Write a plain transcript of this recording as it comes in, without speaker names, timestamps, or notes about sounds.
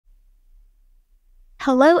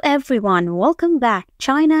Hello everyone, welcome back.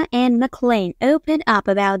 China Anne McClain opened up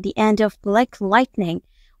about the end of Black Lightning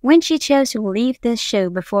when she chose to leave the show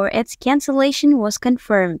before its cancellation was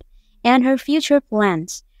confirmed, and her future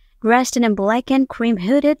plans. Dressed in a black and cream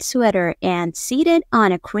hooded sweater and seated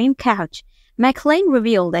on a cream couch, McClain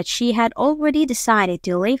revealed that she had already decided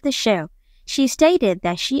to leave the show. She stated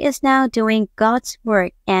that she is now doing God's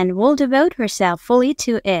work and will devote herself fully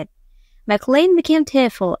to it. McClain became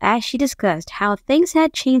tearful as she discussed how things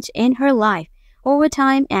had changed in her life over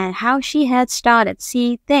time and how she had started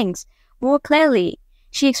seeing things more clearly.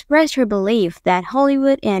 She expressed her belief that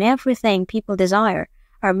Hollywood and everything people desire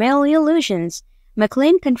are merely illusions.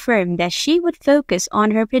 McClain confirmed that she would focus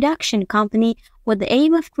on her production company with the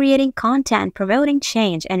aim of creating content promoting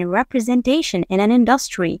change and representation in an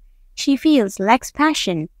industry she feels lacks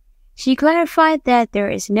passion. She clarified that there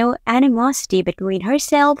is no animosity between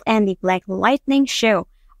herself and the Black Lightning show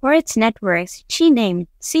or its networks. She named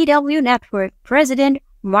CW Network President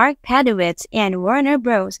Mark Padowitz and Warner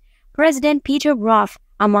Bros. President Peter Roth,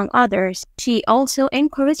 among others. She also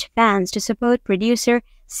encouraged fans to support producer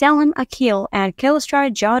Salim Akil and co-star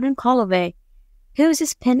Jordan Holloway, whose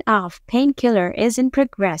spin-off Painkiller is in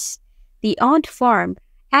progress. The Aunt Farm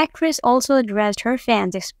actress also addressed her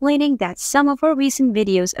fans, explaining that some of her recent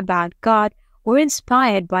videos about God were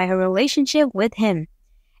inspired by her relationship with him.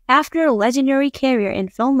 After a legendary career in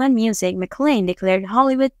film and music, McClain declared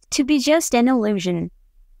Hollywood to be just an illusion.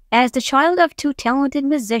 As the child of two talented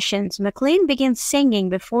musicians, McClain began singing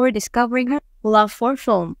before discovering her love for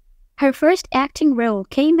film. Her first acting role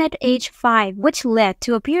came at age 5, which led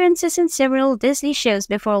to appearances in several Disney shows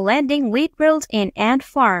before landing lead roles in Ant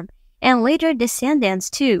Farm and later Descendants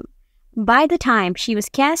too. By the time she was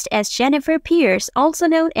cast as Jennifer Pierce, also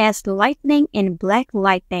known as Lightning in Black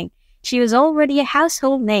Lightning, she was already a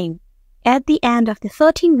household name. At the end of the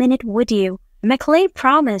 13-minute video, McClain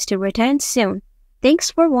promised to return soon.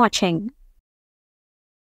 Thanks for watching.